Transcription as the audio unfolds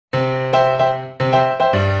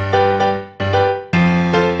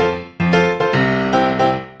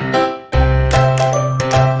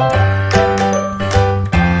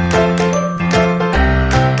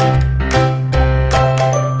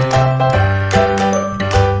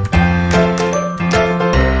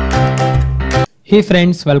Hey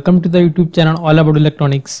friends, welcome to the YouTube channel all about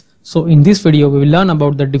electronics. So in this video we will learn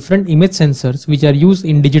about the different image sensors which are used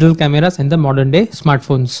in digital cameras and the modern day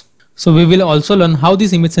smartphones. So we will also learn how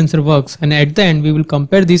this image sensor works, and at the end we will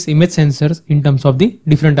compare these image sensors in terms of the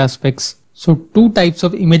different aspects. So two types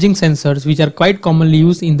of imaging sensors which are quite commonly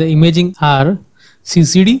used in the imaging are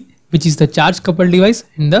CCD, which is the charge coupled device,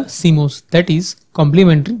 and the CMOS, that is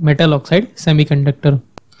Complementary Metal Oxide Semiconductor.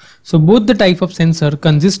 So both the type of sensor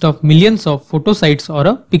consist of millions of photosites or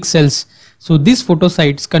pixels. So these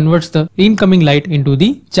photosites converts the incoming light into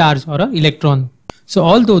the charge or electron. So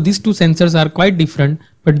although these two sensors are quite different,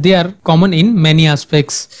 but they are common in many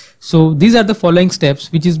aspects. So these are the following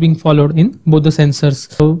steps which is being followed in both the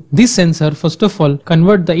sensors. So this sensor first of all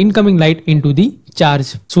convert the incoming light into the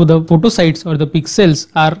charge. So the photosites or the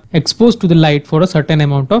pixels are exposed to the light for a certain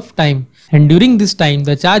amount of time, and during this time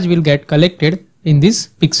the charge will get collected in these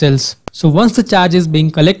pixels. So once the charge is being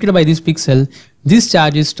collected by this pixel, this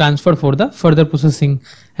charge is transferred for the further processing,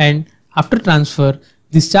 and after transfer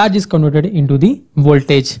this charge is converted into the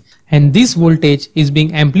voltage, and this voltage is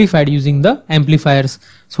being amplified using the amplifiers.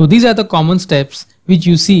 So these are the common steps which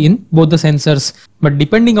you see in both the sensors, but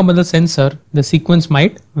depending upon the sensor the sequence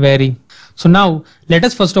might vary. So now let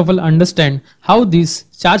us first of all understand how this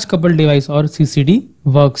charge coupled device or CCD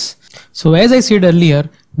works. So as I said earlier,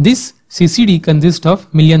 this CCD consists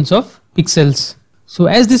of millions of pixels. So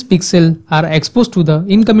as these pixels are exposed to the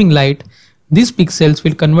incoming light, these pixels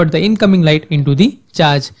will convert the incoming light into the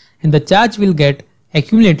charge, and the charge will get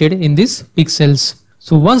accumulated in these pixels.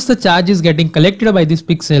 So once the charge is getting collected by these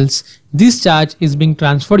pixels, this charge is being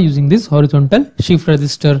transferred using this horizontal shift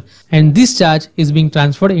register, and this charge is being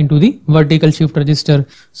transferred into the vertical shift register.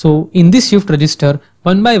 So in this shift register,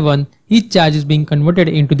 one by one each charge is being converted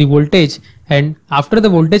into the voltage, and after the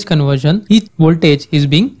voltage conversion each voltage is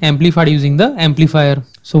being amplified using the amplifier.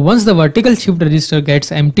 So once the vertical shift register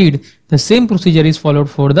gets emptied, the same procedure is followed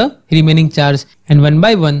for the remaining charge, and one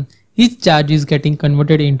by one each charge is getting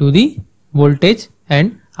converted into the voltage,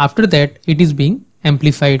 and after that it is being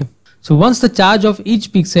amplified. So once the charge of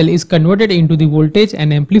each pixel is converted into the voltage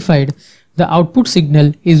and amplified, the output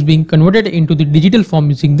signal is being converted into the digital form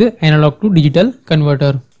using the analog to digital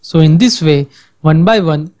converter. So in this way, one by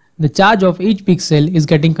one the charge of each pixel is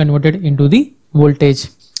getting converted into the voltage,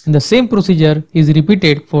 and the same procedure is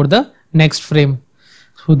repeated for the next frame.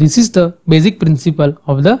 So this is the basic principle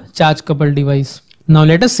of the charge coupled device. Now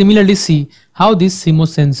let us similarly see how this CMOS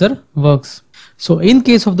sensor works. So in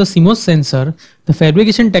case of the CMOS sensor, the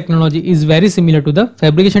fabrication technology is very similar to the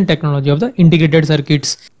fabrication technology of the integrated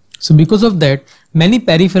circuits. So because of that, many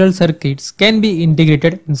peripheral circuits can be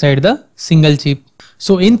integrated inside the single chip.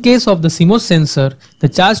 So in case of the CMOS sensor, the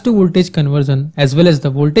charge to voltage conversion as well as the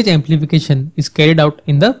voltage amplification is carried out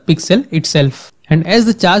in the pixel itself. And as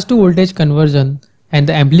the charge to voltage conversion and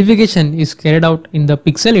the amplification is carried out in the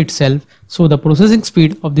pixel itself, so the processing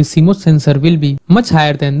speed of the CMOS sensor will be much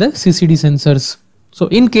higher than the CCD sensors. So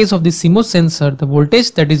in case of the CMOS sensor, the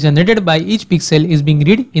voltage that is generated by each pixel is being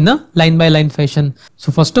read in a line by line fashion.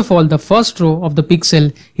 So first of all, the first row of the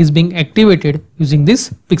pixel is being activated using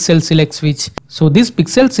this pixel select switch. So this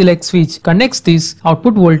pixel select switch connects this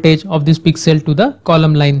output voltage of this pixel to the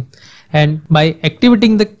column line, and by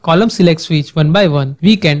activating the column select switch one by one,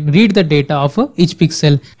 we can read the data of each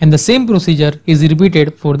pixel, and the same procedure is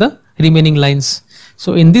repeated for the remaining lines.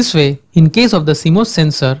 So in this way, in case of the CMOS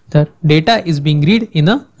sensor, the data is being read in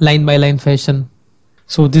a line by line fashion.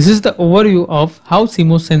 So this is the overview of how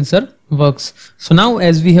CMOS sensor works. So now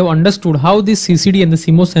as we have understood how this CCD and the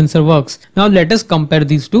CMOS sensor works, now let us compare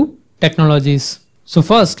these two technologies. So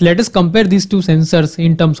first let us compare these two sensors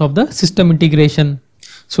in terms of the system integration.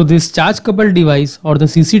 So this charge coupled device or the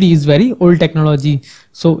CCD is very old technology.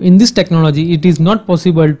 So in this technology it is not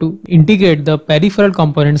possible to integrate the peripheral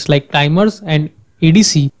components like timers and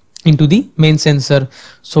ADC into the main sensor.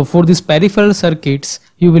 So for these peripheral circuits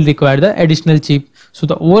you will require the additional chip. So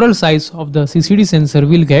the overall size of the CCD sensor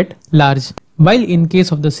will get large. While in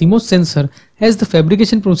case of the CMOS sensor, as the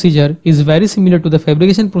fabrication procedure is very similar to the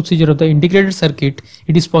fabrication procedure of the integrated circuit,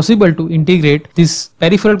 it is possible to integrate these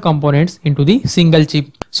peripheral components into the single chip.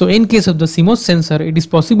 So in case of the CMOS sensor, it is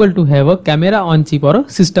possible to have a camera on chip or a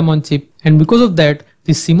system on chip, and because of that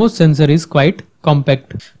this CMOS sensor is quite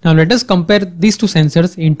compact. Now let us compare these two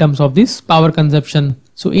sensors in terms of this power consumption.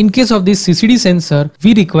 So in case of this CCD sensor,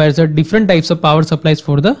 we require different types of power supplies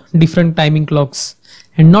for the different timing clocks,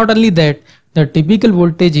 and not only that, the typical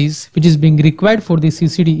voltages which is being required for the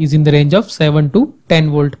CCD is in the range of 7 to 10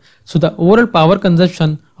 volt. So the overall power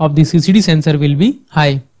consumption of the CCD sensor will be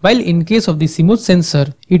high. While in case of the CMOS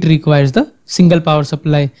sensor, it requires the single power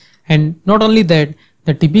supply, and not only that,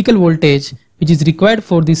 the typical voltage which is required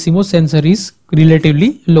for the CMOS sensor is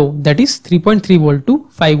relatively low, that is 3.3 volt to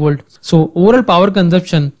 5 volt. So overall power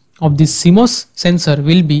consumption of this CMOS sensor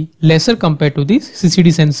will be lesser compared to these CCD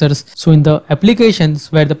sensors. So in the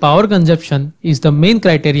applications where the power consumption is the main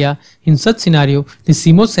criteria, in such scenario the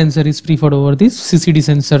CMOS sensor is preferred over these CCD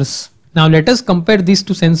sensors. Now let us compare these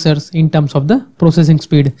two sensors in terms of the processing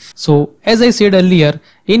speed. So as I said earlier,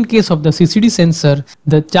 in case of the CCD sensor,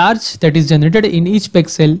 the charge that is generated in each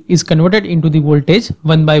pixel is converted into the voltage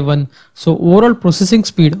one by one. So overall processing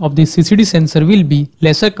speed of the CCD sensor will be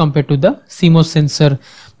lesser compared to the CMOS sensor.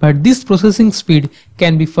 But this processing speed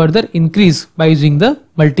can be further increased by using the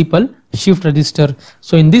multiple shift register.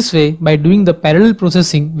 So in this way, by doing the parallel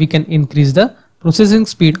processing, we can increase the processing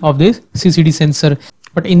speed of this CCD sensor.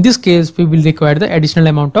 But in this case, we will require the additional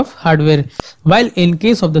amount of hardware. While in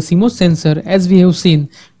case of the CMOS sensor, as we have seen,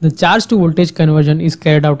 the charge to voltage conversion is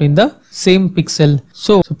carried out in the same pixel.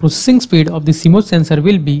 So processing speed of the CMOS sensor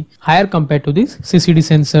will be higher compared to these CCD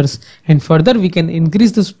sensors. And further, we can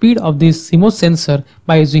increase the speed of this CMOS sensor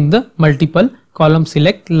by using the multiple column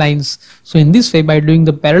select lines. So in this way, by doing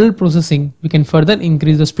the parallel processing, we can further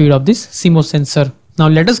increase the speed of this CMOS sensor. Now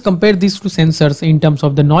let us compare these two sensors in terms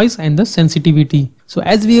of the noise and the sensitivity. So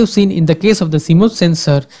as we have seen in the case of the CMOS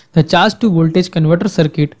sensor, the charge to voltage converter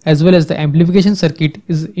circuit as well as the amplification circuit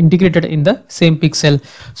is integrated in the same pixel.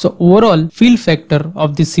 So overall field factor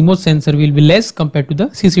of the CMOS sensor will be less compared to the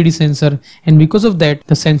CCD sensor, and because of that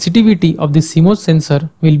the sensitivity of the CMOS sensor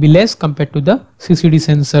will be less compared to the CCD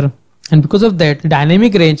sensor. And because of that, the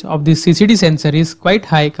dynamic range of this CCD sensor is quite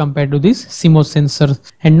high compared to this CMOS sensor.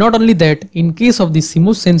 And not only that, in case of the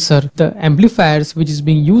CMOS sensor, the amplifiers which is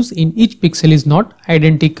being used in each pixel is not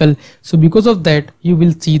identical. So because of that, you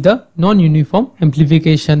will see the non-uniform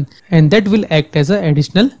amplification, and that will act as an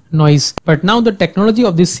additional noise. But now the technology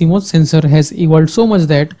of this CMOS sensor has evolved so much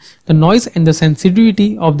that the noise and the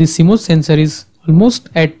sensitivity of this CMOS sensor is almost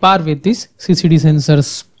at par with these CCD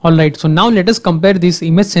sensors. Alright, so now let us compare this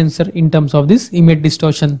image sensor in terms of this image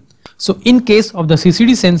distortion. So in case of the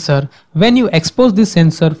CCD sensor, when you expose this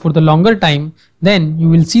sensor for the longer time, then you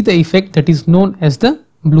will see the effect that is known as the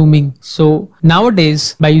blooming. So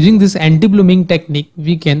nowadays, by using this anti-blooming technique,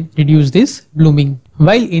 we can reduce this blooming.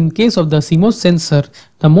 While in case of the CMOS sensor,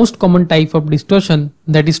 the most common type of distortion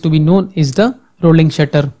that is to be known is the rolling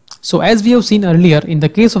shutter. So as we have seen earlier, in the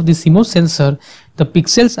case of the CMOS sensor, the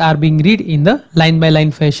pixels are being read in the line by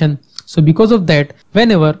line fashion. So because of that,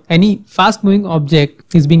 whenever any fast moving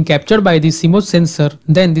object is being captured by the CMOS sensor,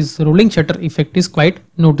 then this rolling shutter effect is quite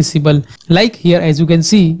noticeable. Like here, as you can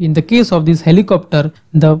see, in the case of this helicopter,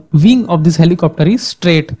 the wing of this helicopter is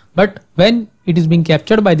straight, but when it is being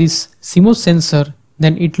captured by this CMOS sensor,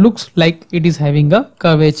 then it looks like it is having a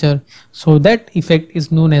curvature. So that effect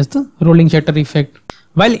is known as the rolling shutter effect.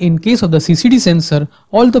 While in case of the CCD sensor,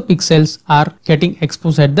 all the pixels are getting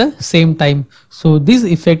exposed at the same time. So this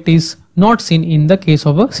effect is not seen in the case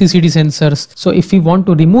of a CCD sensors. So if we want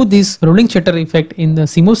to remove this rolling shutter effect in the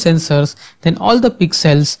CMOS sensors, then all the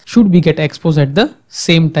pixels should be get exposed at the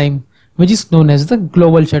same time, which is known as the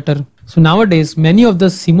global shutter. So nowadays, many of the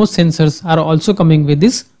CMOS sensors are also coming with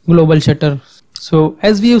this global shutter. So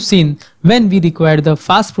as we have seen, when we require the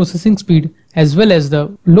fast processing speed as well as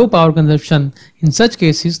the low power consumption, in such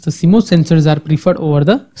cases the CMOS sensors are preferred over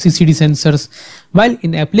the CCD sensors. While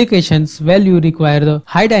in applications where you require the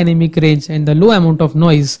high dynamic range and the low amount of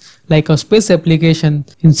noise, like a space application,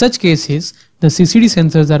 in such cases the CCD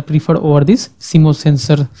sensors are preferred over this CMOS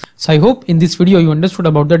sensor. So I hope in this video you understood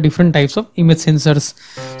about the different types of image sensors.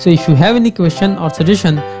 So if you have any question or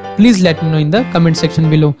suggestion, please let me know in the comment section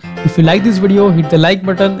below. If you like this video, hit the like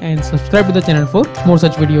button and subscribe to the channel for more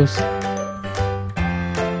such videos.